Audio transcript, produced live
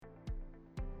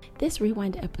This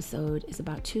Rewind episode is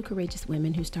about two courageous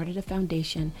women who started a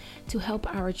foundation to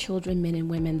help our children, men and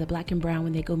women, the Black and brown,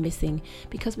 when they go missing,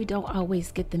 because we don't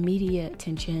always get the media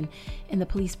attention and the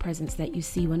police presence that you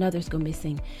see when others go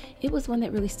missing. It was one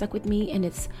that really stuck with me, and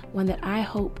it's one that I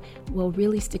hope will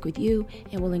really stick with you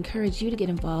and will encourage you to get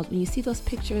involved. When you see those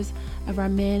pictures of our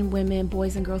men, women,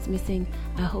 boys, and girls missing,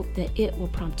 I hope that it will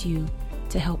prompt you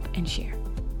to help and share.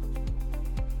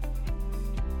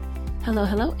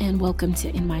 Hello, and welcome to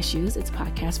In My Shoes. It's a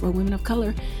podcast for women of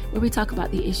color where we talk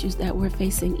about the issues that we're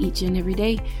facing each and every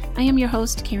day. I am your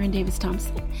host, Karen Davis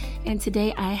Thompson, and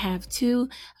today I have two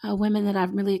women that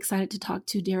I'm really excited to talk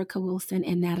to, Derica Wilson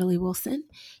and Natalie Wilson.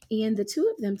 And the two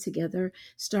of them together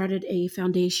started a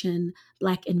foundation,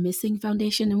 Black and Missing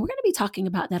Foundation, and we're going to be talking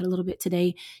about that a little bit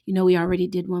today. You know, we already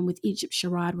did one with Egypt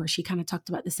Sherrod where she kind of talked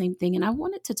about the same thing, and I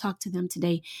wanted to talk to them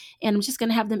today. And I'm just going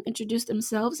to have them introduce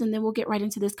themselves, and then we'll get right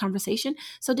into this conversation.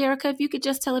 So, Derica, if you could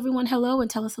just tell everyone hello and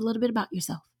tell us a little bit about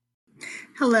yourself.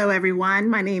 Hello, everyone.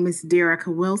 My name is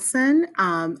Derica Wilson.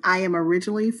 I am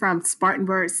originally from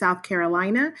Spartanburg, South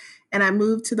Carolina, and I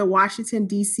moved to the Washington,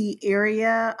 D.C.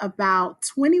 area about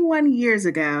 21 years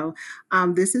ago.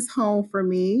 This is home for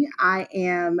me. I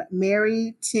am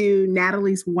married to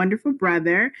Natalie's wonderful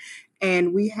brother,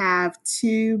 and we have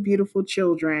two beautiful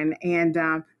children. And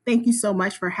thank you so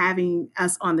much for having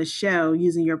us on the show,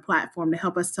 using your platform to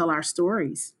help us tell our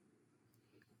stories.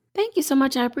 Thank you so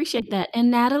much. I appreciate that.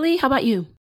 And Natalie, how about you?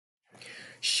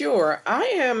 Sure. I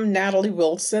am Natalie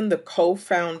Wilson, the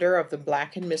co-founder of the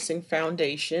Black and Missing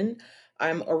Foundation.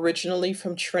 I'm originally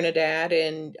from Trinidad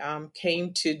and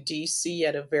came to DC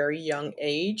at a very young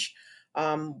age.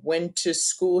 Went to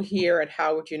school here at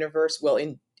Howard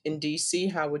University, in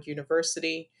DC, Howard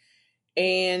University,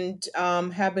 and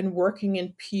have been working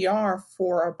in PR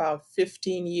for about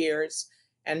 15 years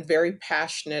and very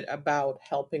passionate about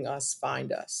helping us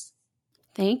find us.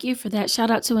 Thank you for that. Shout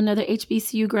out to another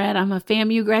HBCU grad. I'm a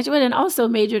FAMU graduate and also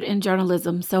majored in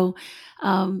journalism. So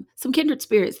some kindred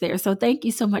spirits there. So thank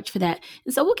you so much for that.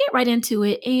 And so we'll get right into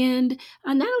it. And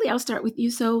Natalie, I'll start with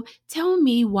you. So tell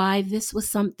me why this was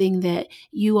something that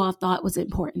you all thought was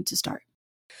important to start.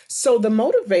 So, the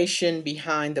motivation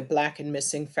behind the Black and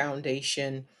Missing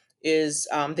Foundation is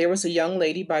there was a young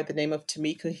lady by the name of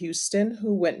Tamika Houston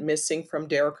who went missing from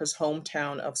Derica's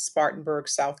hometown of Spartanburg,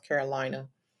 South Carolina.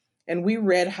 And we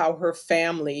read how her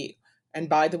family, and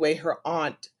by the way, her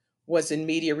aunt was in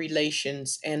media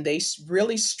relations, and they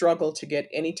really struggled to get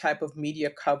any type of media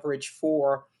coverage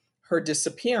for her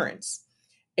disappearance.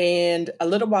 And a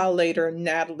little while later,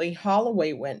 Natalie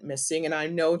Holloway went missing. And I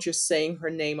know just saying her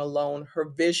name alone, her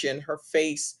vision, her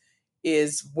face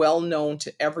is well known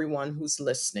to everyone who's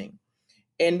listening.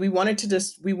 And we wanted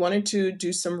to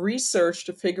do some research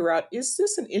to figure out, is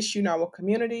this an issue in our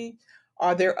community?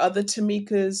 Are there other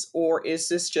Tamikas, or is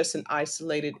this just an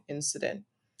isolated incident?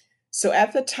 So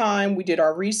at the time we did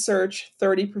our research,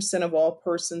 30% of all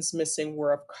persons missing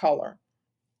were of color.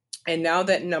 And now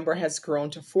that number has grown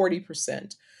to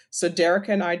 40%. So Derica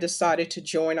and I decided to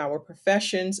join our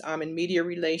professions. I'm in media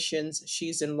relations,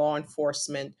 she's in law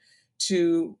enforcement,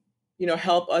 to,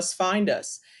 help us find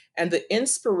us. And the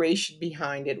inspiration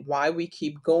behind it, why we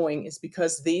keep going, is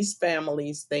because these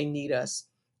families, they need us.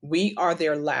 We are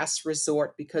their last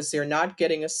resort because they're not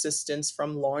getting assistance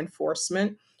from law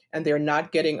enforcement and they're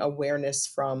not getting awareness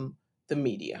from the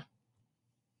media.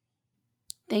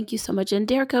 Thank you so much. And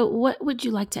Derica, what would you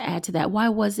like to add to that? Why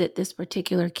was it this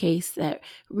particular case that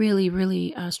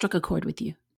really struck a chord with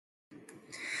you?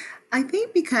 I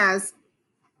think because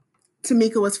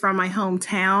Tamika was from my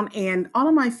hometown, and all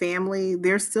of my family,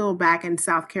 they're still back in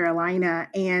South Carolina.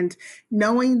 And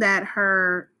knowing that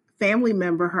her family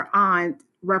member, her aunt,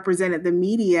 represented the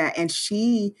media and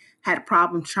she had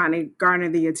problems trying to garner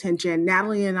the attention,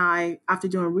 Natalie and I, after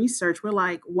doing research, we're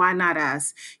like, why not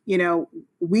us?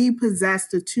 We possess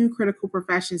the two critical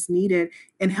professions needed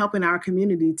in helping our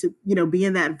community to, be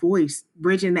in that voice,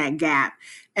 bridging that gap.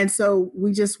 And so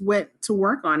we just went to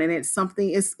work on it. It's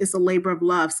a labor of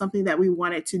love, something that we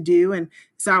wanted to do. And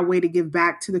it's our way to give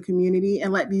back to the community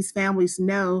and let these families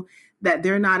know that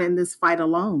they're not in this fight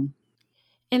alone.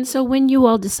 And so when you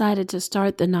all decided to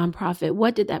start the nonprofit,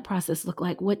 what did that process look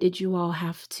like? What did you all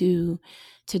have to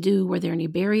do? Were there any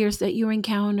barriers that you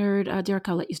encountered? Derica,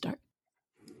 I'll let you start.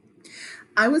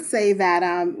 I would say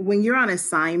that when you're on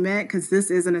assignment, because this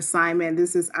is an assignment,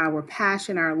 this is our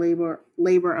passion, our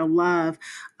labor of love.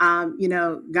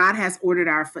 God has ordered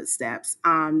our footsteps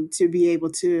to be able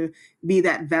to be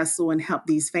that vessel and help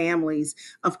these families.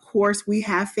 Of course, we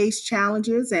have faced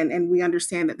challenges, and we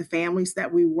understand that the families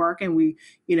that we work and we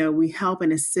help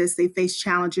and assist, they face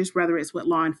challenges, whether it's with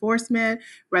law enforcement,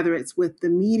 whether it's with the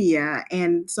media.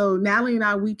 And so Natalie and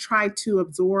I, we try to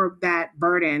absorb that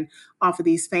burden off of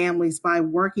these families by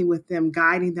working with them,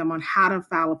 guiding them on how to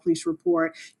file a police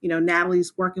report.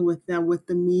 Natalie's working with them with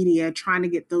the media, trying to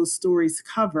get those stories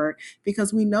covered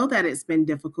because we know that it's been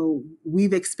difficult.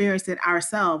 We've experienced it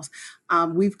ourselves.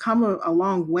 We've come a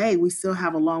long way. We still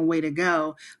have a long way to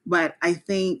go. But I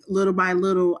think little by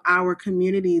little, our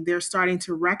community, they're starting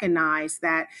to recognize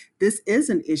that this is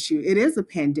an issue. It is a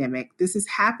pandemic. This is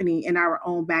happening in our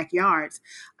own backyards.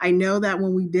 I know that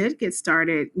when we did get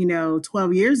started,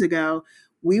 12 years ago,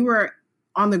 we were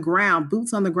on the ground,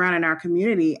 boots on the ground in our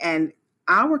community. And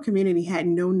our community had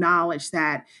no knowledge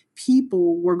that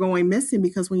people were going missing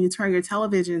because when you turn your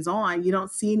televisions on, you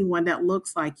don't see anyone that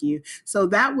looks like you. So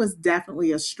that was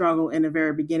definitely a struggle in the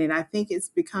very beginning. I think it's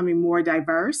becoming more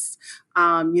diverse,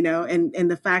 and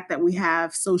the fact that we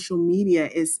have social media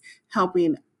is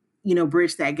helping,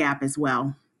 bridge that gap as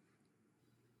well.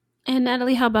 And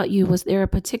Natalie, how about you? Was there a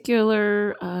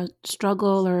particular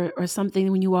struggle or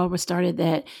something when you all were started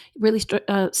that really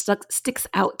sticks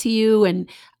out to you and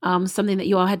something that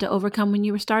you all had to overcome when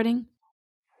you were starting?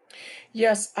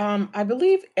 Yes, I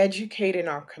believe educating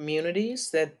our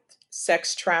communities that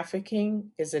sex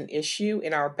trafficking is an issue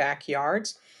in our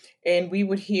backyards. And we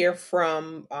would hear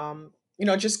from,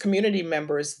 just community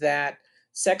members that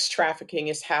sex trafficking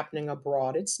is happening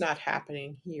abroad. It's not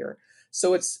happening here.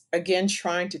 So it's, again,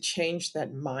 trying to change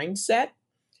that mindset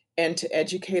and to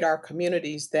educate our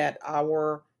communities that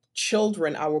our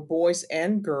children, our boys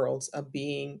and girls, are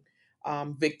being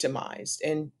victimized,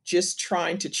 and just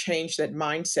trying to change that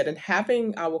mindset and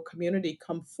having our community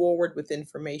come forward with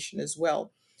information as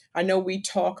well. I know we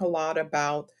talk a lot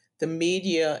about the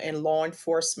media and law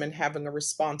enforcement having a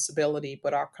responsibility,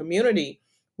 but our community,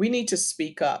 we need to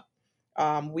speak up.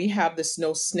 We have this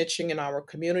no snitching in our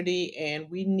community, and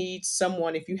we need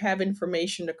someone, if you have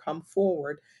information, to come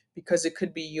forward because it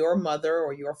could be your mother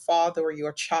or your father or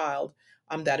your child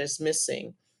that is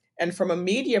missing. And from a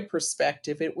media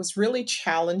perspective, it was really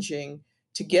challenging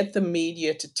to get the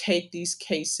media to take these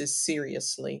cases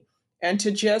seriously and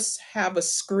to just have a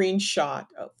screenshot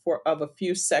of a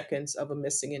few seconds of a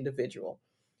missing individual.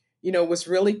 It was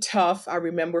really tough. I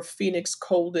remember Phoenix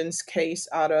Colden's case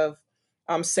out of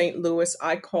St. Louis.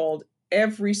 I called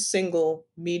every single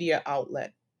media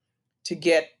outlet to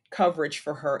get coverage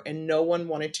for her, and no one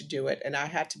wanted to do it. And I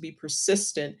had to be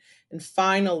persistent. And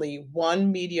finally,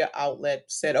 one media outlet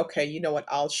said, okay, you know what?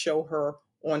 I'll show her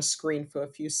on screen for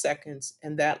a few seconds.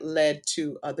 And that led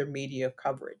to other media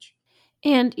coverage.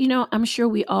 And, I'm sure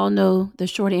we all know the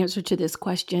short answer to this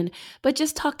question, but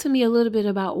just talk to me a little bit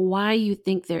about why you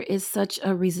think there is such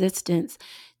a resistance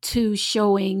to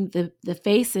showing the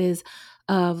faces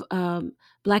of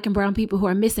Black and brown people who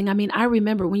are missing. I mean, I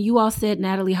remember when you all said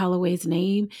Natalee Holloway's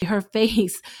name, her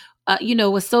face,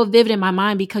 was so vivid in my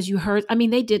mind because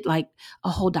they did like a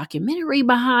whole documentary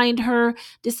behind her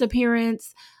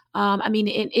disappearance.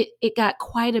 It got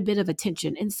quite a bit of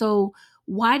attention. And so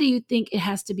why do you think it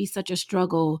has to be such a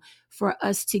struggle for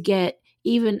us to get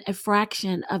even a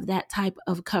fraction of that type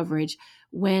of coverage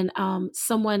when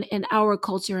someone in our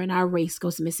culture and our race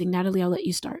goes missing? Natalie, I'll let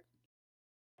you start.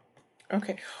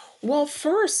 Okay. Well,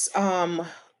 first,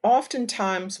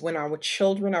 oftentimes when our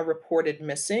children are reported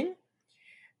missing,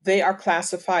 they are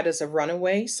classified as a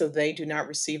runaway, so they do not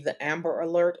receive the Amber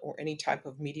Alert or any type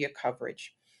of media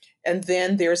coverage. And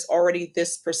then there's already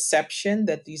this perception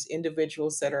that these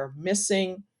individuals that are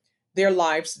missing, their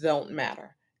lives don't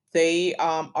matter. They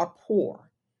are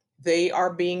poor. They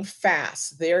are being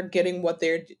fast. They're getting what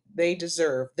they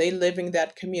deserve. They live in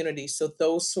that community. So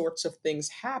those sorts of things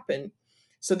happen.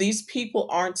 So these people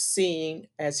aren't seen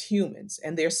as humans,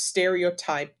 and they're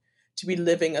stereotyped to be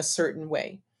living a certain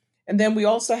way. And then we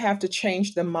also have to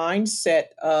change the mindset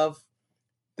of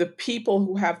the people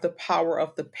who have the power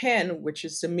of the pen, which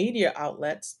is the media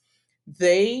outlets.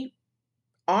 They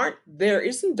aren't, there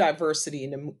isn't diversity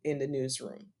in the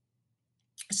newsroom.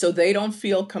 So they don't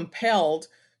feel compelled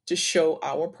to show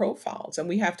our profiles. And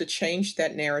we have to change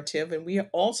that narrative. And we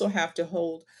also have to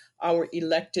hold our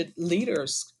elected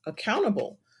leaders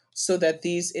accountable so that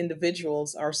these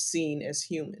individuals are seen as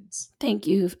humans. Thank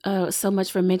you so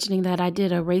much for mentioning that. I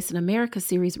did a Race in America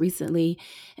series recently,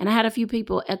 and I had a few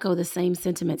people echo the same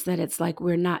sentiments that it's like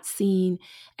we're not seen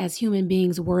as human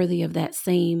beings worthy of that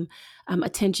same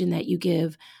attention that you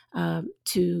give.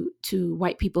 to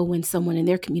white people when someone in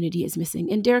their community is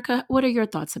missing. And Derica, what are your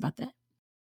thoughts about that?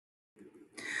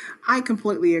 I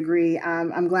completely agree.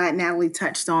 I'm glad Natalie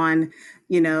touched on,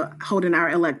 holding our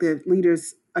elected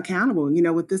leaders accountable.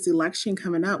 With this election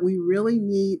coming up, we really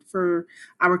need for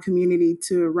our community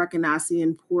to recognize the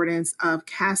importance of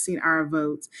casting our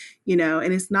votes,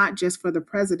 and it's not just for the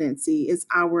presidency, it's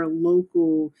our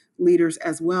local leaders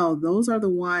as well. Those are the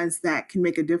ones that can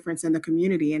make a difference in the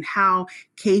community and how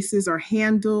cases are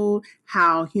handled,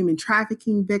 how human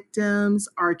trafficking victims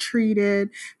are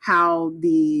treated, how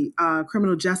the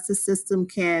criminal justice system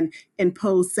can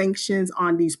impose sanctions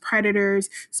on these predators.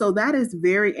 So that is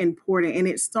very important. And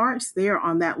it starts there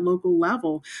on that local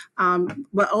level.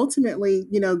 But ultimately,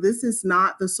 this is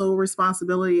not the sole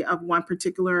responsibility of one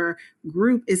particular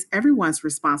group. It's everyone's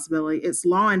responsibility. It's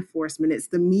law enforcement, it's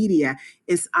the media,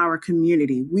 it's our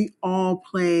community. We all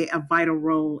play a vital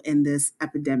role in this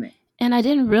epidemic. And I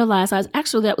didn't realize,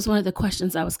 that was one of the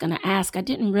questions I was going to ask. I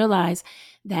didn't realize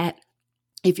that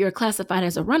if you're classified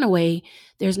as a runaway,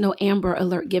 there's no Amber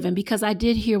Alert given, because I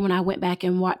did hear when I went back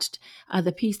and watched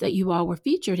the piece that you all were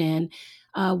featured in,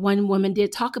 one woman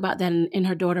did talk about that, and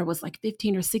her daughter was like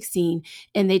 15 or 16,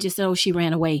 and they just said, oh, she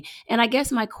ran away. And I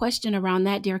guess my question around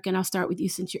that, Derek, and I'll start with you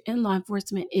since you're in law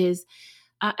enforcement, is,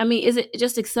 is it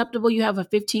just acceptable you have a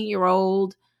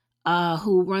 15-year-old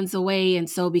who runs away, and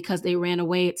so because they ran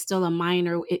away, it's still a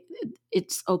minor,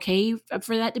 it's okay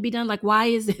for that to be done? Like, why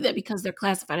is it that because they're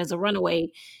classified as a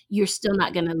runaway, you're still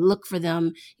not going to look for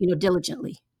them,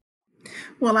 diligently?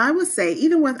 Well, I would say,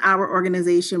 even with our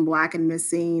organization, Black and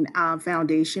Missing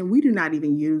Foundation, we do not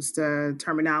even use the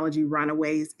terminology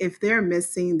runaways. If they're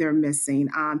missing, they're missing.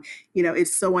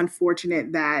 It's so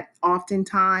unfortunate that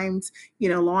oftentimes,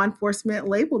 law enforcement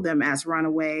label them as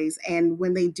runaways. And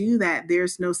when they do that,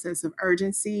 there's no sense of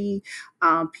urgency.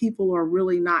 People are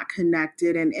really not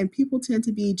connected, and people tend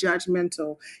to be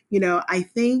judgmental. I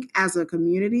think as a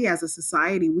community, as a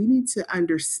society, we need to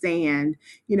understand,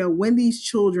 when these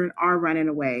children are running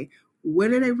away,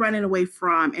 what are they running away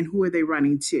from and who are they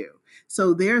running to?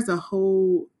 So there's a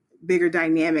whole bigger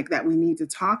dynamic that we need to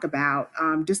talk about,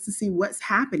 just to see what's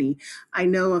happening. I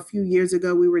know a few years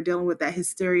ago we were dealing with that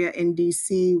hysteria in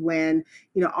DC when,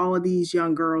 all of these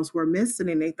young girls were missing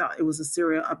and they thought it was a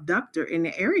serial abductor in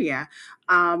the area.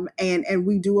 And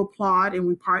we do applaud, and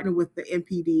we partner with the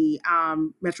MPD,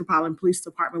 Metropolitan Police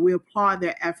Department. We applaud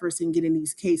their efforts in getting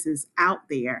these cases out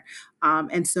there.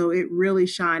 And so it really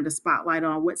shined a spotlight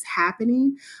on what's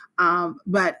happening.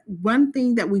 But one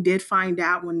thing that we did find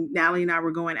out when Natalie and I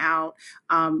were going out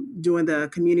doing the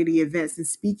community events and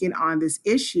speaking on this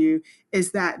issue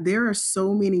is that there are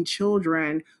so many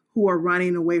children who are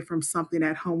running away from something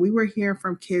at home. We were hearing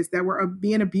from kids that were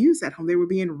being abused at home. They were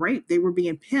being raped. They were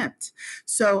being pimped.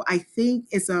 So I think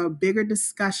it's a bigger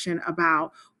discussion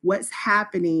about what's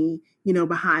happening,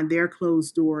 behind their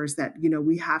closed doors that,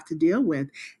 we have to deal with.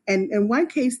 And one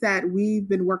case that we've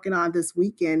been working on this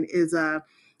weekend is a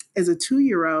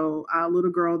 2-year-old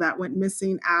little girl that went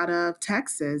missing out of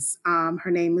Texas.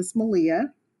 Her name is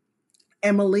Malia.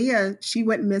 And Malia, she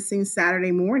went missing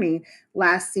Saturday morning,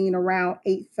 last seen around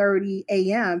 8:30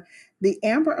 a.m. The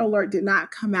Amber Alert did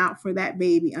not come out for that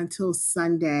baby until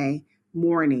Sunday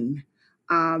morning.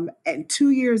 At 2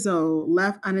 years old,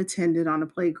 left unattended on the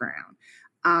playground.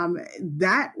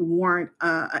 That warrant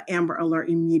an Amber Alert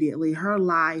immediately. Her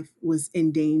life was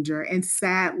in danger. And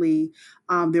sadly,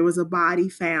 there was a body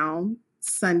found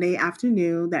Sunday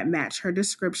afternoon that matched her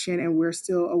description, and we're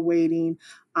still awaiting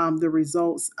the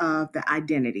results of the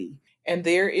identity. And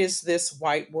there is this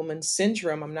white woman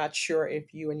syndrome. I'm not sure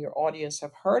if you and your audience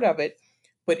have heard of it,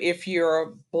 but if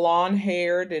you're blonde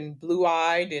haired and blue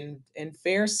eyed and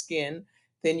fair skinned,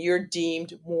 then you're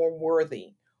deemed more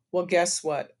worthy. Well, guess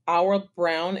what? Our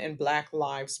brown and black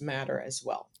lives matter as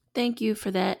well. Thank you for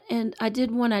that. And I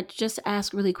did want to just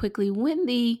ask really quickly,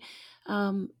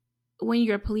 um, when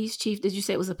your police chief, did you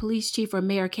say it was a police chief or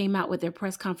mayor, came out with their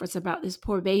press conference about this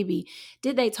poor baby,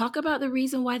 did they talk about the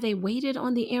reason why they waited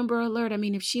on the Amber Alert? I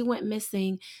mean, if she went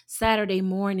missing Saturday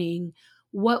morning,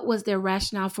 what was their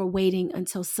rationale for waiting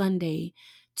until Sunday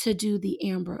to do the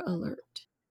Amber Alert?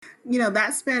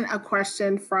 That's been a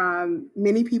question from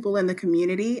many people in the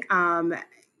community.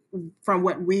 From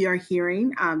what we are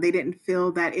hearing, they didn't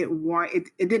feel that it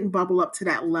didn't bubble up to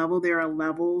that level. There are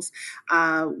levels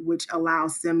which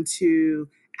allows them to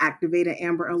activate an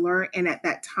Amber Alert, and at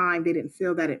that time, they didn't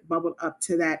feel that it bubbled up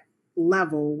to that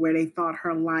level where they thought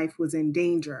her life was in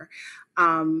danger.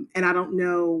 And I don't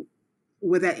know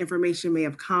where that information may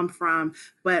have come from,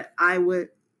 but I would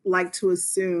like to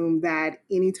assume that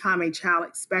anytime a child,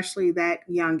 especially that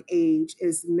young age,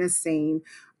 is missing,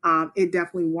 it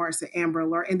definitely warrants an Amber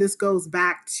Alert. And this goes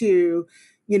back to,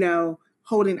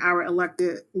 holding our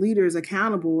elected leaders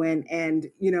accountable and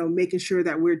making sure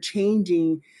that we're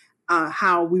changing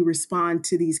how we respond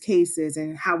to these cases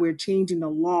and how we're changing the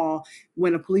law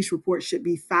when a police report should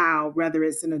be filed, whether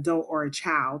it's an adult or a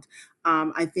child.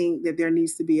 I think that there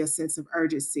needs to be a sense of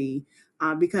urgency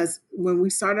because when we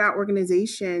started our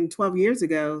organization 12 years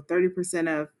ago,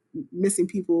 30% of missing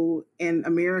people in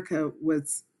America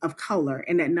was of color,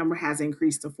 and that number has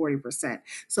increased to 40%.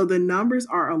 So the numbers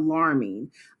are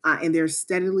alarming and they're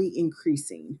steadily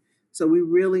increasing. So we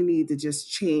really need to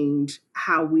just change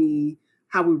how we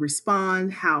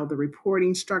respond, how the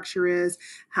reporting structure is,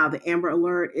 how the Amber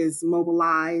Alert is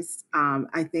mobilized.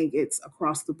 I think it's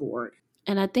across the board.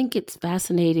 And I think it's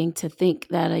fascinating to think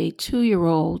that a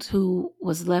 2-year-old who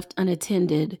was left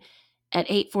unattended at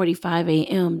 8:45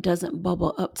 a.m. doesn't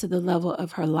bubble up to the level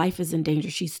of her life is in danger.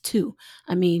 She's 2.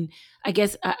 I mean, I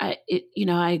guess I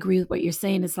agree with what you're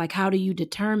saying. It's like, how do you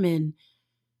determine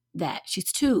that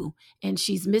she's 2 and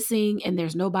she's missing and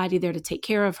there's nobody there to take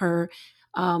care of her?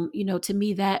 To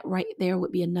me, that right there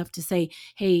would be enough to say,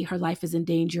 hey, her life is in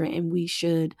danger and we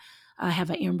should have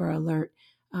an Amber Alert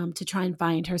to try and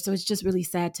find her. So it's just really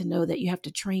sad to know that you have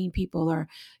to train people or,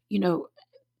 you know,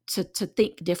 to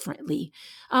think differently.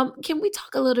 Can we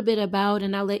talk a little bit about,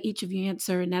 and I'll let each of you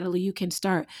answer, Natalie, you can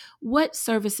start. What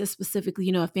services specifically,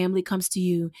 a family comes to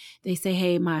you, they say,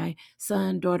 hey, my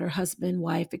son, daughter, husband,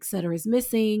 wife, etc. is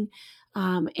missing,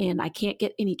 and I can't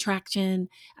get any traction.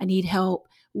 I need help.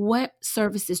 What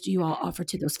services do you all offer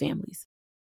to those families?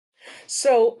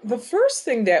 So, the first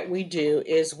thing that we do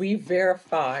is we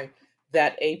verify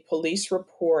that a police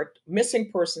report, missing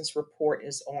persons report,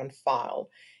 is on file.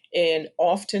 And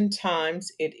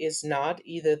oftentimes it is not.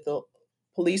 Either the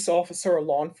police officer or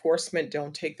law enforcement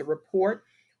don't take the report,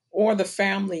 or the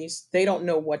families, they don't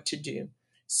know what to do.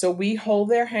 So, we hold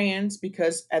their hands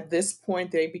because at this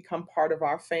point they become part of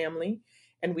our family,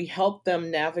 and we help them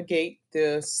navigate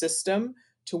the system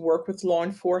to work with law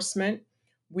enforcement.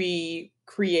 We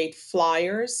create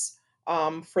flyers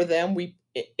for them. We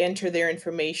enter their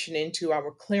information into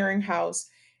our clearinghouse.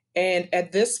 And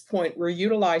at this point, we're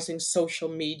utilizing social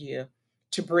media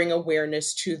to bring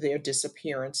awareness to their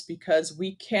disappearance because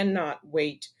we cannot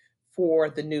wait for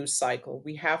the news cycle.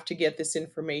 We have to get this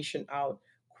information out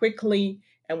quickly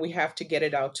and we have to get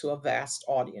it out to a vast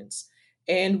audience.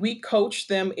 And we coach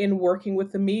them in working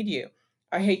with the media.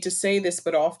 I hate to say this,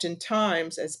 but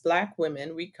oftentimes as Black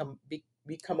women, we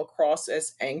come across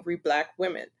as angry Black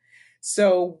women.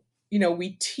 So,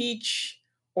 we teach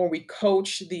or we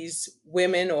coach these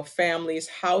women or families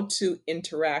how to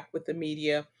interact with the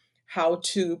media, how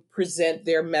to present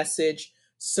their message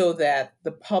so that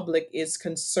the public is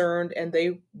concerned and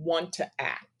they want to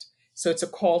act. So it's a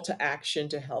call to action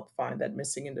to help find that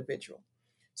missing individual.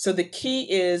 So the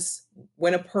key is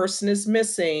when a person is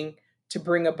missing to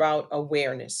bring about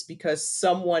awareness because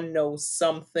someone knows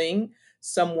something,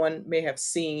 someone may have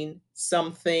seen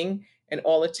something, and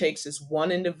all it takes is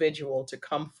one individual to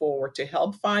come forward to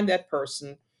help find that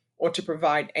person or to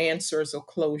provide answers or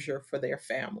closure for their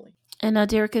family. And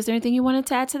Derek, is there anything you wanted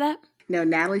to add to that? No,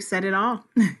 Natalie said it all.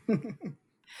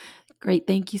 Great.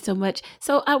 Thank you so much.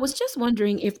 So I was just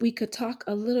wondering if we could talk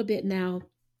a little bit now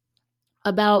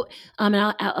about, and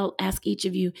I'll ask each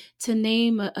of you to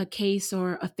name a case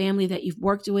or a family that you've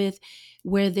worked with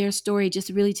where their story just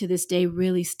really to this day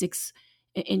really sticks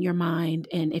in your mind.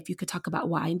 And if you could talk about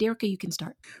why. And Derica, you can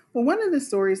start. Well, one of the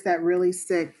stories that really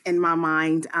stick in my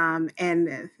mind,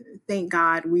 and thank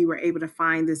God we were able to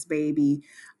find this baby,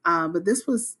 but this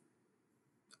was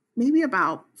maybe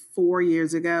about 4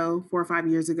 years ago, 4 or 5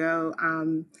 years ago.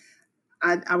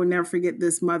 I would never forget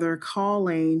this mother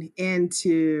calling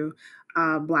into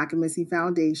Black and Missing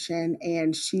Foundation,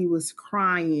 and she was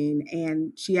crying,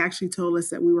 and she actually told us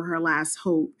that we were her last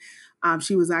hope.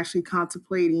 She was actually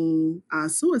contemplating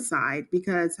suicide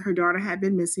because her daughter had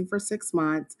been missing for 6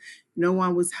 months. No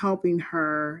one was helping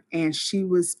her, and she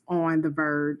was on the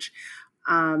verge.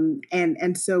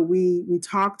 And so we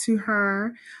talked to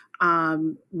her.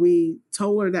 We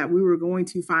told her that we were going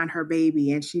to find her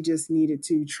baby and she just needed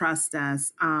to trust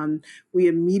us. We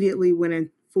immediately went in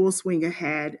full swing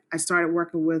ahead. I started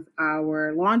working with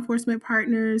our law enforcement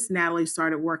partners. Natalie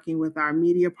started working with our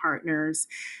media partners.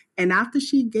 And after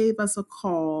she gave us a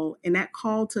call, and that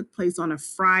call took place on a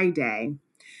Friday,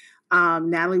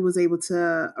 Natalie was able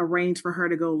to arrange for her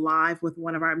to go live with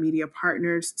one of our media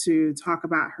partners to talk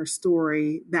about her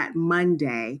story that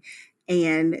Monday.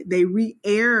 And they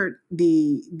re-aired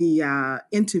the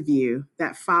interview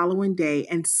that following day,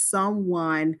 and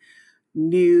someone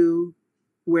knew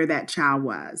where that child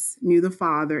was, knew the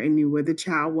father and knew where the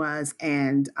child was,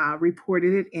 and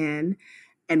reported it in.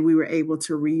 And we were able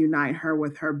to reunite her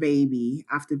with her baby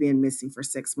after being missing for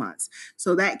 6 months.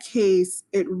 So that case,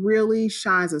 it really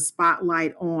shines a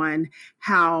spotlight on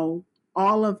how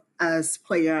all of us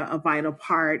play a vital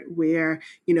part where,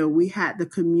 we had the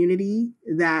community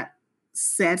that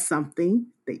said something,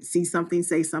 they see something,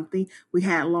 say something. We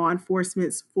had law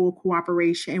enforcement's full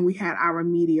cooperation, and we had our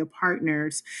media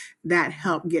partners that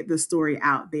helped get the story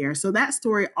out there. So that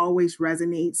story always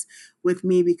resonates with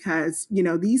me because,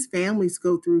 these families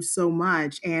go through so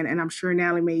much. And I'm sure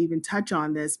Natalie may even touch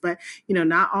on this, but,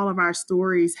 not all of our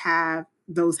stories have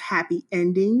those happy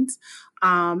endings.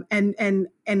 And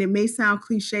it may sound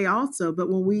cliche also, but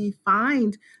when we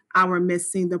find our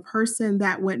missing, the person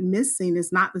that went missing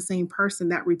is not the same person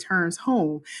that returns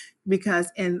home,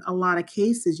 because in a lot of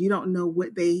cases you don't know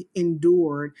what they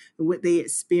endured and what they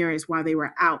experienced while they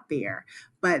were out there.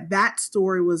 But that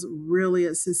story was really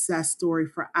a success story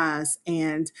for us,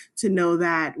 and to know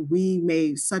that we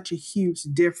made such a huge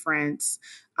difference,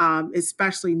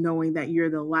 especially knowing that you're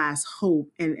the last hope,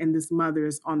 and this mother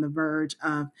is on the verge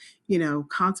of,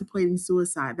 contemplating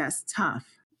suicide. That's tough.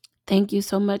 Thank you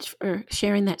so much for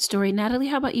sharing that story. Natalie,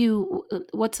 how about you?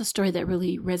 What's a story that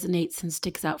really resonates and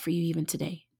sticks out for you even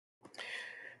today?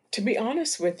 To be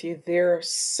honest with you, there are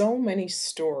so many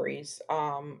stories.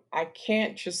 I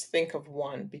can't just think of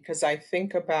one because I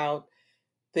think about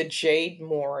the Jade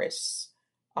Morris,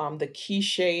 the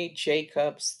Keisha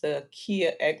Jacobs, the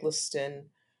Kia Eggleston,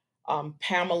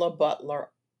 Pamela Butler,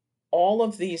 all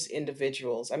of these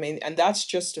individuals. I mean, and that's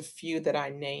just a few that I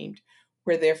named,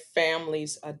 where their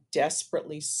families are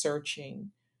desperately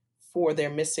searching for their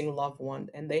missing loved one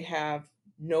and they have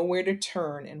nowhere to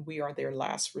turn, and we are their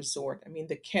last resort. I mean,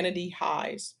 the Kennedy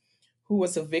Highs, who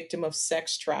was a victim of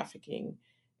sex trafficking.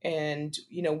 And,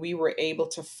 we were able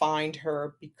to find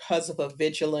her because of a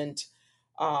vigilant,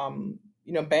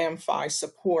 BAMFI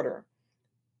supporter.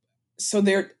 So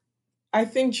I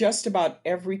think just about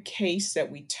every case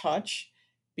that we touch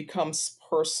becomes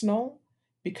personal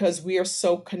because we are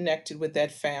so connected with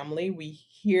that family. We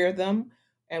hear them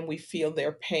and we feel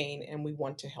their pain and we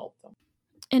want to help them.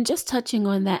 And just touching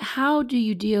on that, how do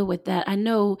you deal with that? I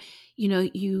know,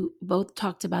 you both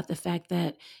talked about the fact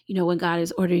that, when God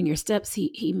is ordering your steps,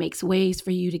 he makes ways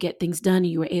for you to get things done and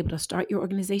you were able to start your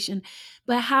organization.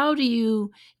 But how do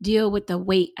you deal with the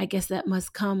weight, I guess, that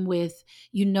must come with,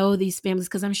 these families?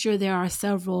 Because I'm sure there are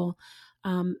several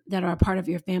that are a part of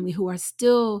your family who are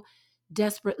still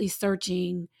desperately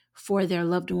searching for their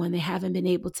loved one. They haven't been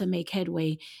able to make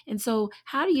headway. And so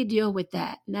how do you deal with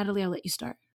that? Natalie, I'll let you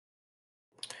start.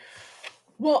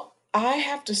 Well, I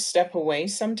have to step away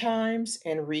sometimes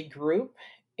and regroup.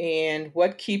 And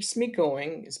what keeps me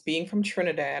going is being from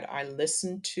Trinidad, I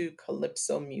listen to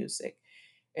calypso music,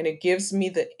 and it gives me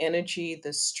the energy,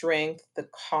 the strength, the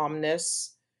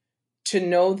calmness to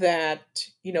know that,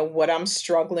 what I'm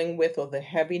struggling with or the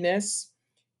heaviness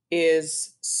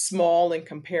is small in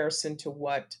comparison to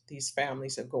what these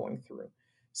families are going through.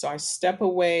 So I step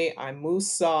away, I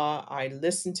musa, I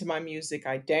listen to my music,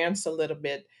 I dance a little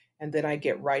bit, and then I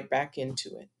get right back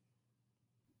into it.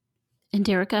 And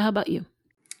Derica, how about you?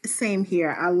 Same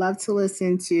here. I love to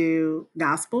listen to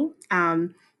gospel.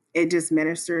 It just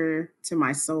ministers to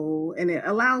my soul, and it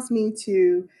allows me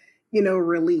to,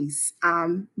 release.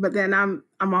 But then I'm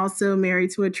also married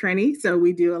to a Trini, so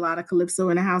we do a lot of calypso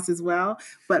in the house as well.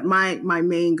 But my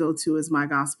main go to is my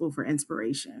gospel for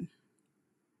inspiration.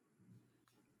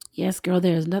 Yes, girl,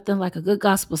 there's nothing like a good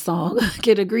gospel song. I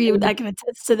can agree with I can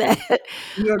attest to that.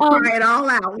 You'll Um, cry it all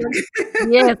out.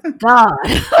 yes,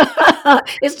 God.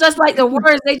 It's just like the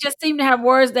words, they just seem to have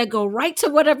words that go right to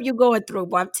whatever you're going through,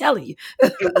 but I'm telling you.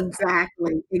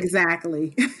 Exactly,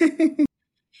 exactly.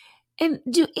 And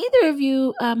do either of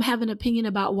you have an opinion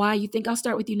about why you think? I'll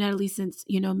start with you, Natalie, since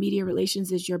media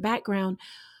relations is your background.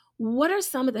 What are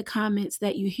some of the comments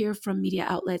that you hear from media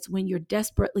outlets when you're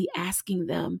desperately asking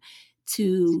them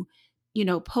to,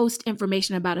 post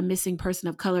information about a missing person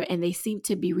of color and they seem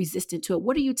to be resistant to it?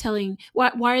 What are you telling?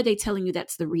 Why are they telling you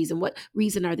that's the reason? What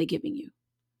reason are they giving you?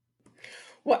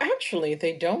 Well, actually,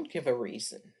 they don't give a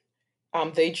reason.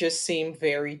 They just seem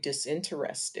very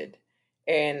disinterested.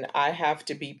 And I have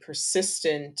to be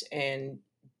persistent and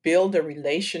build a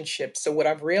relationship. So, what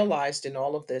I've realized in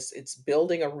all of this, it's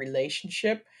building a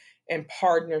relationship and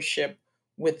partnership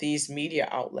with these media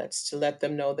outlets to let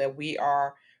them know that we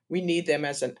need them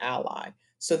as an ally.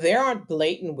 So they aren't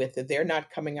blatant with it. They're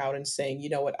not coming out and saying, you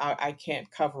know what, I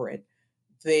can't cover it.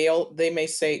 They may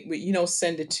say, "Well,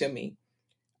 send it to me,"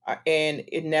 and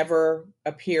it never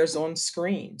appears on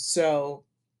screen. So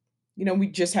we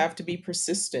just have to be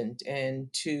persistent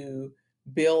and to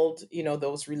build,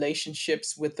 those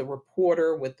relationships with the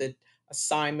reporter, with the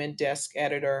assignment desk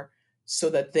editor, so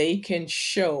that they can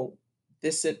show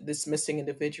this missing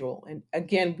individual. And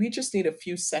again, we just need a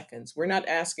few seconds. We're not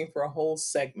asking for a whole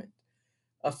segment.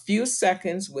 A few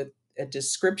seconds with a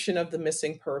description of the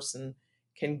missing person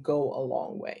can go a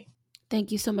long way.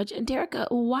 Thank you so much. And Derica,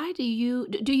 why do you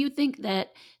think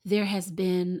that there has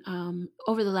been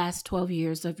over the last 12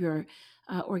 years of your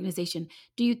organization?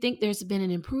 Do you think there's been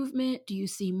an improvement? Do you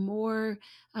see more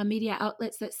media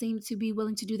outlets that seem to be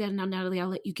willing to do that? And now, Natalie, I'll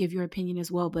let you give your opinion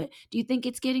as well. But do you think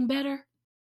it's getting better?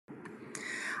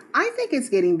 I think it's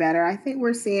getting better. I think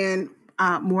we're seeing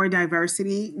more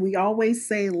diversity. We always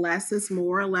say less is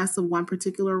more, less of one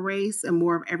particular race and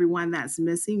more of everyone that's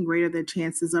missing, greater the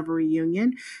chances of a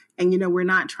reunion. And, we're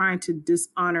not trying to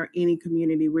dishonor any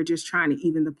community. We're just trying to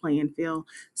even the playing field.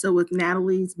 So, with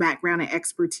Natalie's background and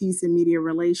expertise in media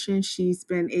relations, she's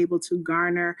been able to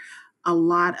garner a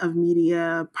lot of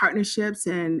media partnerships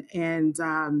and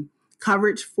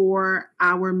coverage for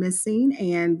our missing.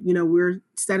 And, we're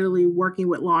steadily working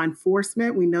with law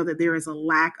enforcement. We know that there is a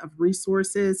lack of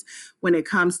resources when it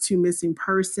comes to missing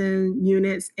person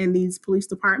units in these police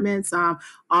departments.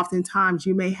 Oftentimes,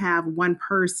 you may have one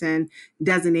person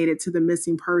designated to the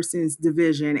missing persons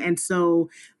division. And so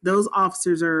those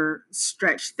officers are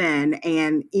stretched thin,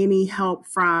 and any help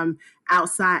from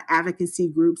outside advocacy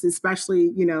groups,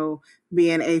 especially,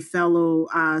 being a fellow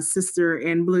sister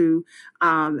in blue,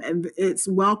 and it's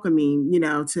welcoming,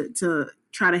 to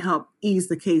try to help ease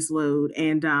the caseload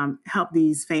and help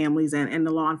these families and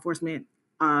the law enforcement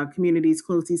communities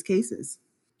close these cases.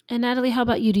 And Natalie, how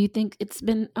about you? Do you think it's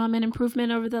been an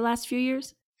improvement over the last few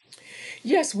years?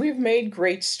 Yes, we've made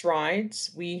great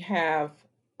strides. We have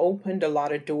opened a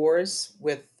lot of doors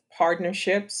with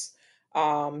partnerships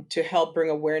to help bring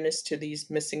awareness to these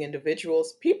missing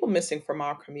individuals, people missing from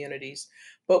our communities.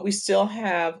 But we still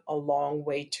have a long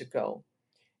way to go.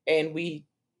 And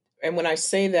when I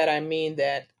say that, I mean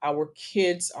that our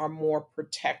kids are more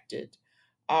protected.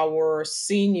 Our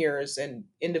seniors and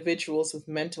individuals with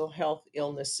mental health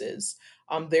illnesses,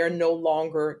 they're no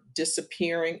longer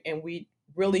disappearing, and we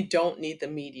really don't need the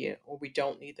media, or we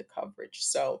don't need the coverage.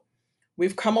 So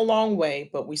we've come a long way,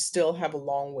 but we still have a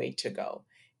long way to go.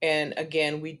 And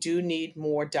again, we do need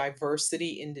more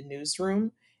diversity in the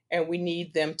newsroom, and we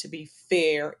need them to be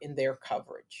fair in their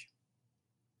coverage.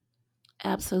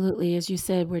 Absolutely. As you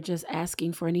said, we're just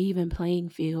asking for an even playing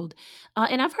field.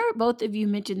 And I've heard both of you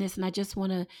mention this, and I just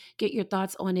want to get your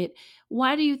thoughts on it.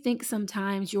 Why do you think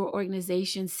sometimes your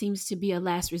organization seems to be a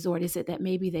last resort? Is it that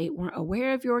maybe they weren't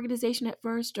aware of your organization at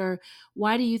first? Or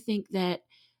why do you think that,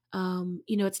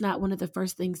 it's not one of the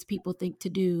first things people think to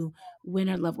do when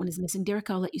a loved one is missing?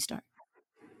 Derek, I'll let you start.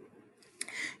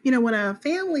 When a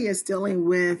family is dealing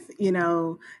with,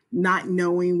 not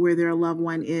knowing where their loved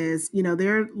one is,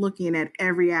 they're looking at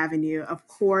every avenue. Of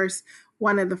course,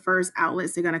 one of the first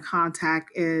outlets they're going to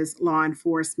contact is law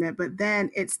enforcement, but then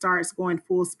it starts going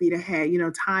full speed ahead.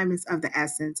 Time is of the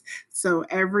essence. So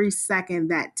every second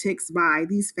that ticks by,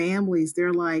 these families,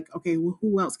 they're like, okay, well,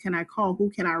 who else can I call?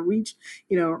 Who can I reach?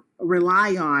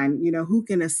 Rely on, who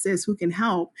can assist, who can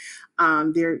help.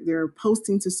 They're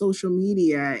posting to social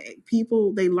media.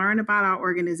 People, they learn about our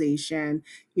organization.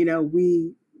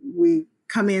 We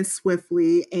come in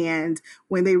swiftly, and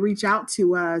when they reach out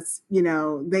to us,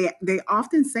 they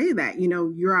often say that,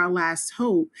 you're our last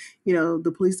hope.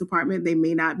 The police department, they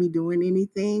may not be doing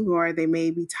anything, or they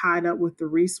may be tied up with the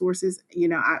resources,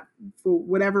 for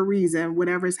whatever reason,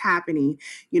 whatever is happening.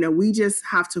 We just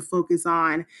have to focus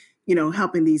on,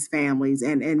 helping these families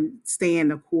and stay in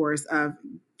the course of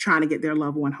trying to get their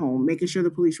loved one home, making sure the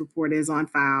police report is on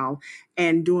file,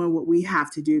 and doing what we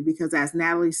have to do. Because as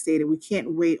Natalie stated, we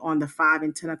can't wait on the 5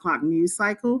 and 10 o'clock news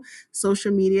cycle.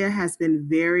 Social media has been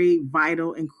very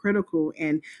vital and critical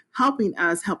in helping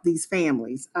us help these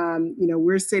families.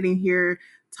 We're sitting here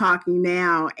talking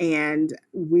now, and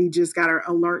we just got an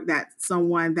alert that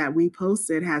someone that we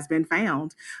posted has been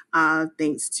found,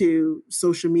 thanks to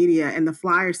social media and the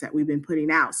flyers that we've been putting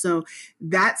out. So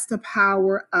that's the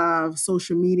power of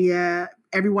social media.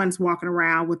 Everyone's walking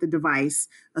around with a device,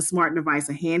 a smart device,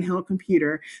 a handheld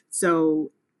computer.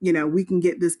 So, we can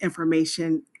get this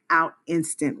information out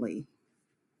instantly.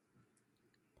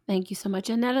 Thank you so much.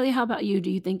 And Natalie, how about you?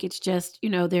 Do you think it's just,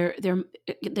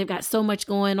 they've got so much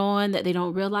going on that they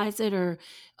don't realize it? Or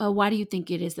why do you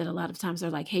think it is that a lot of times they're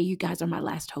like, hey, you guys are my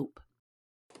last hope?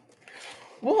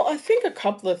 Well, I think a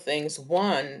couple of things.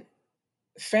 One,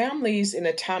 families in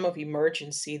a time of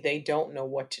emergency, they don't know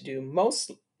what to do. Most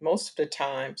of the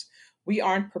times we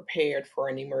aren't prepared for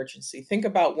an emergency. Think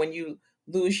about when you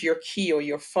lose your key or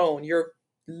your phone, you're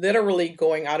literally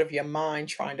going out of your mind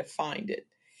trying to find it.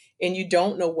 And you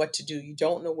don't know what to do, you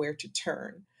don't know where to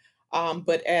turn.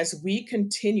 But as we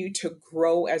continue to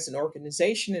grow as an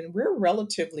organization, and we're a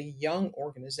relatively young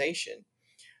organization,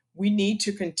 we need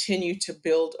to continue to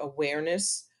build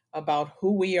awareness about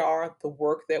who we are, the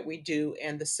work that we do,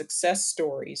 and the success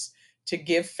stories to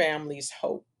give families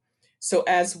hope. So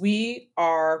as we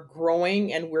are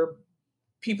growing and we're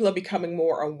people are becoming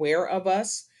more aware of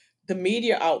us, the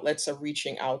media outlets are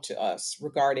reaching out to us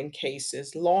regarding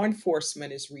cases. Law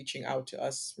enforcement is reaching out to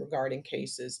us regarding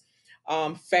cases.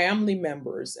 Family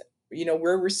members,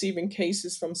 we're receiving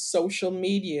cases from social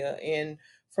media and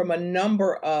from a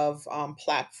number of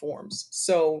platforms.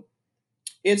 So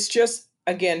it's just,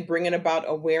 again, bringing about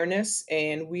awareness,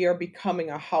 and we are becoming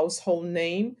a household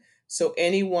name. So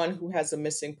anyone who has a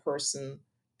missing person,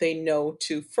 they know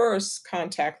to first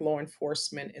contact law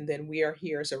enforcement, and then we are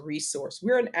here as a resource.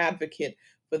 We're an advocate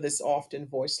for this often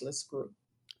voiceless group.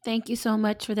 Thank you so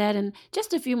much for that. And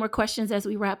just a few more questions as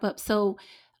we wrap up. So,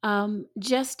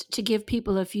 just to give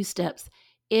people a few steps,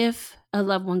 if a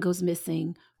loved one goes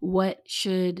missing, what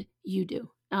should you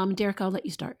do? Derek, I'll let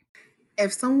you start.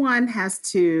 If someone has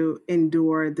to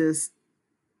endure this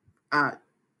uh,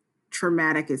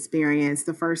 traumatic experience,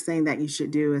 the first thing that you should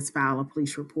do is file a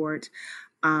police report.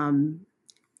 Um,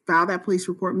 File that police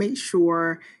report. Make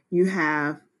sure you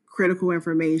have critical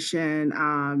information.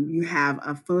 You have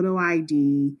a photo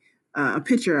ID, a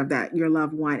picture of that your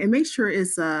loved one, and make sure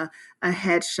it's a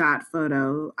headshot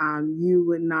photo. You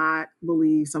would not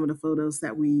believe some of the photos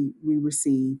that we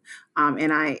receive,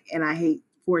 and I hate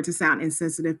for it to sound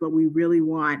insensitive, but we really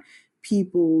want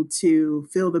people to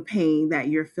feel the pain that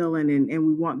you're feeling, and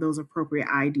we want those appropriate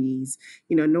IDs.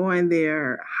 Knowing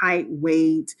their height,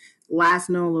 weight, last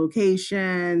known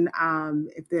location,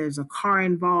 if there's a car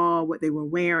involved, what they were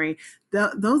wearing.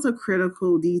 Those are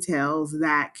critical details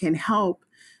that can help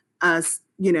us,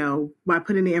 by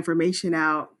putting the information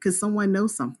out because someone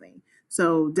knows something.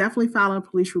 So definitely filing a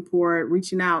police report,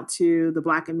 reaching out to the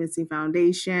Black and Missing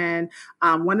Foundation.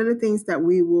 One of the things that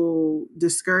we will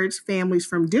discourage families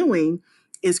from doing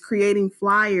is creating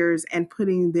flyers and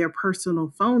putting their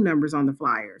personal phone numbers on the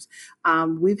flyers.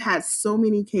 We've had so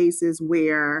many cases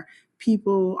where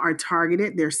people are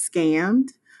targeted, they're scammed.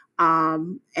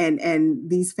 And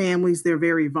these families, they're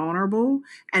very vulnerable,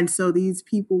 and so these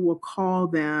people will call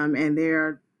them and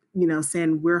they're,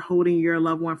 saying, we're holding your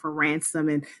loved one for ransom.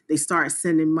 And they start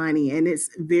sending money. And it's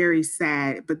very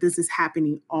sad, but this is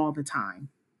happening all the time.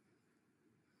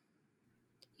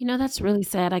 That's really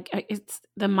sad. It's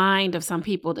the mind of some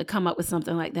people to come up with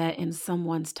something like that in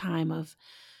someone's time of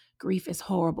grief is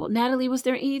horrible. Natalie, was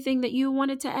there anything that you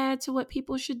wanted to add to what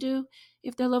people should do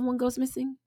if their loved one goes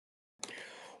missing?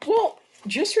 Well,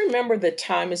 just remember that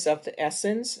time is of the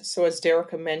essence. So, as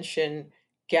Derica mentioned,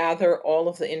 gather all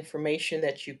of the information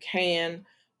that you can,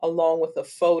 along with a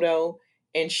photo,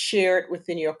 and share it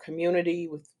within your community,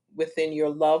 within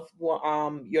your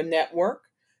your network,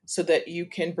 so that you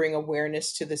can bring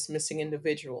awareness to this missing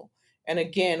individual. And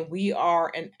again, we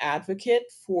are an advocate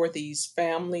for these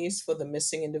families, for the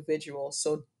missing individuals.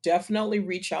 So definitely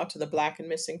reach out to the Black and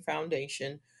Missing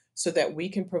Foundation so that we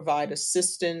can provide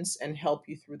assistance and help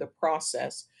you through the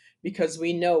process, because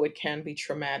we know it can be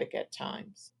traumatic at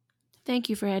times. Thank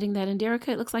you for adding that. And Derica,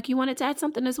 it looks like you wanted to add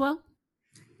something as well.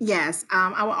 Yes,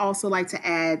 I would also like to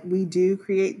add we do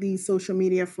create these social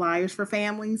media flyers for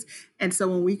families. And so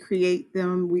when we create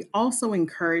them, we also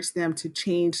encourage them to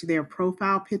change their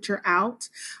profile picture out,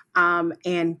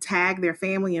 and tag their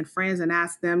family and friends and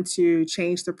ask them to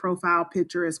change the profile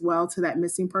picture as well to that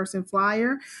missing person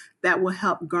flyer. That will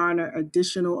help garner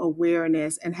additional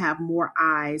awareness and have more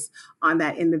eyes on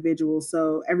that individual.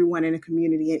 So everyone in the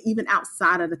community and even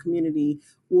outside of the community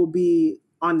will be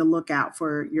on the lookout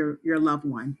for your loved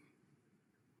one.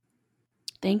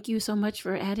 Thank you so much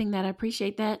for adding that. I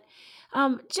appreciate that.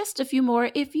 Just a few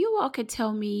more. If you all could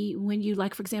tell me when you,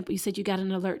 like, for example, you said you got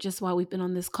an alert just while we've been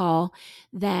on this call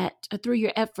that through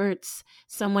your efforts,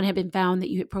 someone had been found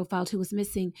that you had profiled who was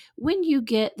missing. When you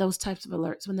get those types of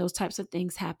alerts, when those types of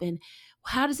things happen,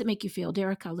 how does it make you feel?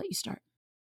 Derek, I'll let you start.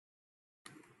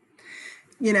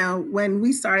 When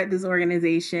we started this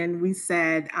organization, we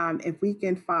said, if we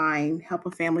can help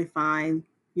a family find,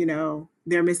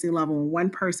 their missing loved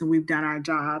one person, we've done our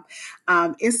job.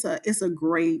 It's a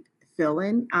great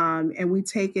feeling, and we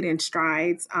take it in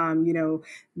strides.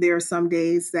 There are some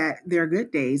days that there are good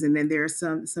days, and then there are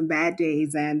some bad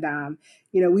days, and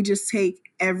we just take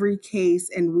every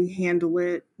case and we handle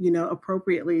it,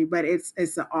 appropriately. But it's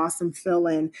an awesome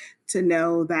feeling to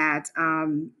know that.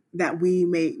 that we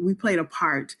played a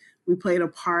part. We played a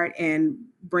part in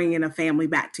bringing a family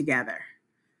back together.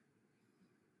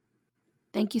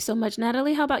 Thank you so much.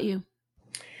 Natalie, how about you?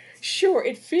 Sure,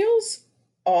 it feels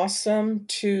awesome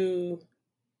to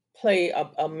play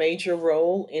a major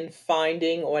role in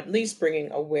finding or at least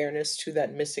bringing awareness to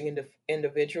that missing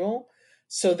individual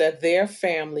so that their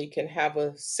family can have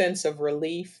a sense of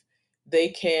relief. They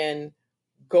can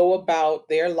go about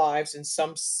their lives in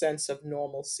some sense of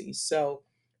normalcy. So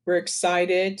we're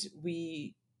excited.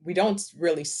 We don't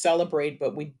really celebrate,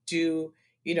 but we do,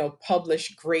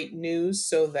 publish great news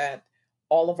so that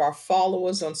all of our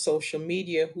followers on social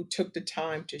media who took the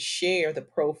time to share the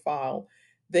profile,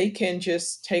 they can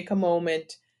just take a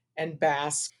moment and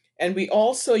bask. And we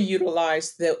also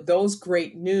utilize those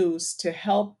great news to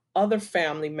help other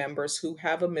family members who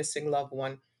have a missing loved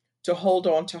one to hold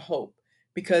on to hope,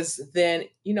 because then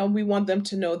we want them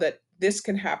to know that this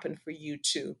can happen for you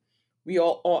too. We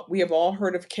have all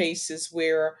heard of cases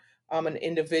where an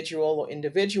individual or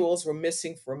individuals were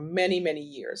missing for many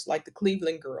years, like the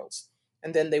Cleveland girls,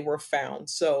 and then they were found.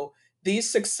 So these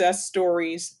success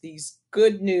stories, these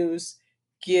good news,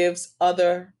 gives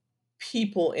other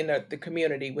people in the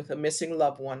community with a missing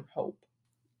loved one hope.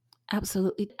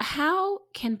 Absolutely. How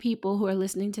can people who are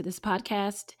listening to this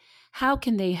podcast, how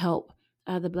can they help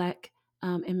the Black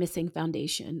and Missing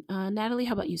Foundation? Natalie,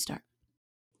 how about you start?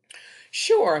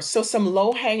 Sure. So, some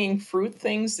low hanging fruit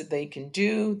things that they can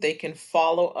do, they can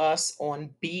follow us on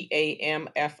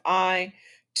BAMFI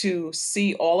to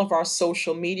see all of our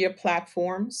social media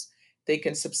platforms. They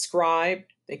can subscribe,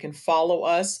 they can follow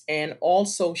us, and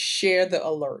also share the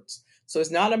alerts. So, it's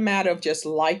not a matter of just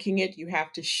liking it, you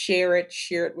have to share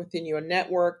it within your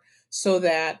network so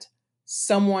that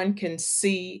someone can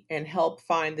see and help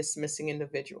find this missing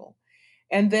individual.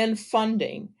 And then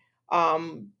funding.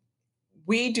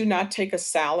 We do not take a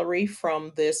salary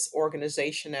from this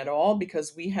organization at all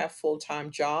because we have full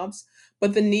time jobs,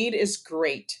 but the need is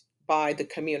great by the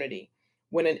community.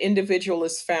 When an individual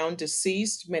is found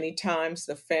deceased, many times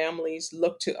the families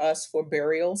look to us for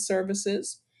burial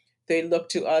services. They look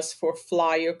to us for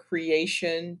flyer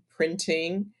creation,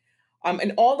 printing,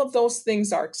 and all of those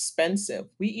things are expensive.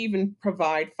 We even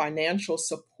provide financial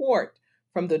support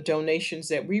from the donations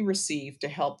that we receive to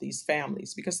help these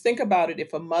families. Because think about it,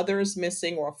 if a mother is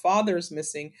missing or a father is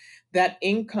missing, that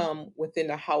income within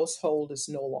the household is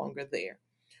no longer there.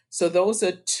 So, those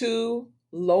are two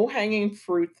low hanging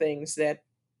fruit things that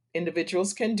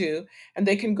individuals can do. And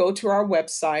they can go to our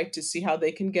website to see how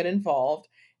they can get involved.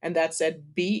 And that's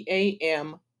at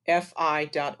bamfi.org.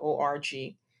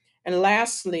 And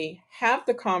lastly, have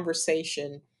the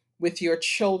conversation with your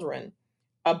children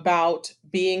about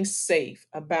being safe,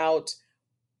 about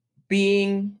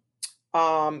being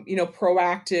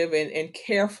proactive and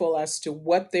careful as to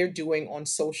what they're doing on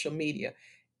social media.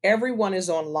 Everyone is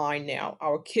online now.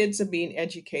 Our kids are being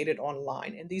educated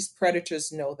online, and these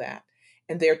predators know that.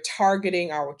 And they're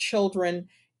targeting our children,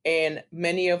 and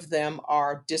many of them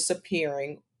are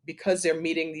disappearing because they're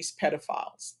meeting these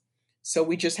pedophiles. So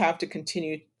we just have to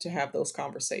continue to have those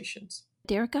conversations.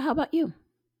 Derica, how about you?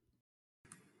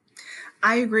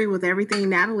 I agree with everything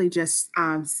Natalie just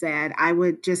said. I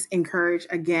would just encourage,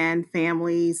 again,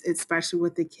 families, especially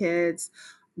with the kids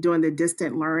doing the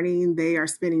distant learning. They are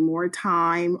spending more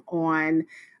time on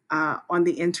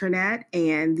the internet,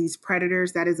 and these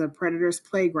predators, that is a predator's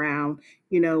playground.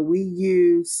 We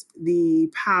use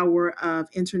the power of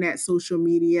internet, social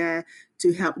media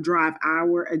to help drive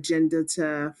our agenda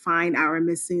to find our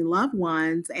missing loved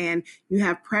ones. And you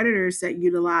have predators that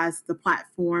utilize the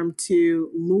platform to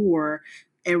lure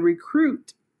and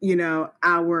recruit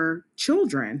our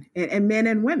children and men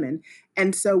and women.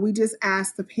 And so we just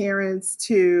ask the parents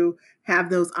to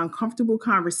have those uncomfortable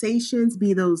conversations,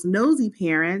 be those nosy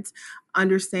parents,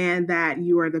 understand that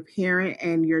you are the parent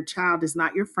and your child is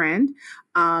not your friend.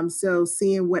 So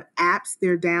seeing what apps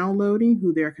they're downloading,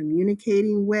 who they're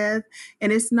communicating with,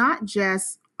 and it's not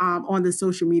just on the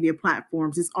social media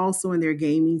platforms. It's also in their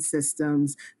gaming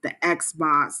systems, the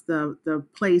Xbox, the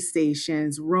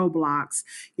PlayStations, Roblox,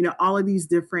 all of these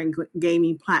different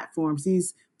gaming platforms.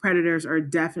 These predators are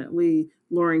definitely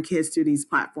luring kids to these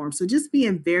platforms. So just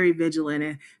being very vigilant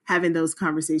and having those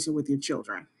conversations with your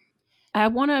children. I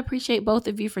want to appreciate both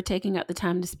of you for taking out the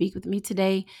time to speak with me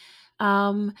today.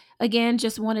 Again,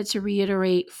 just wanted to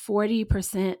reiterate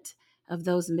 40% of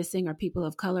those missing are people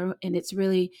of color. And it's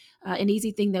really an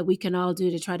easy thing that we can all do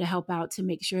to try to help out to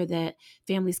make sure that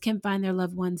families can find their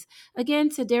loved ones. Again,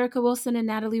 to Derica Wilson and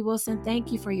Natalie Wilson,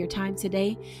 thank you for your time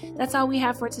today. That's all we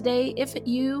have for today. If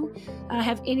you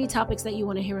have any topics that you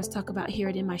want to hear us talk about here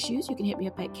at In My Shoes, you can hit me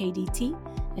up at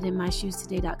KDT at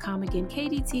inmyshoestoday.com. Again,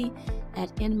 KDT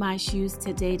at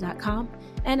inmyshoestoday.com.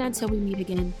 And until we meet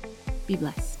again, be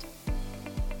blessed.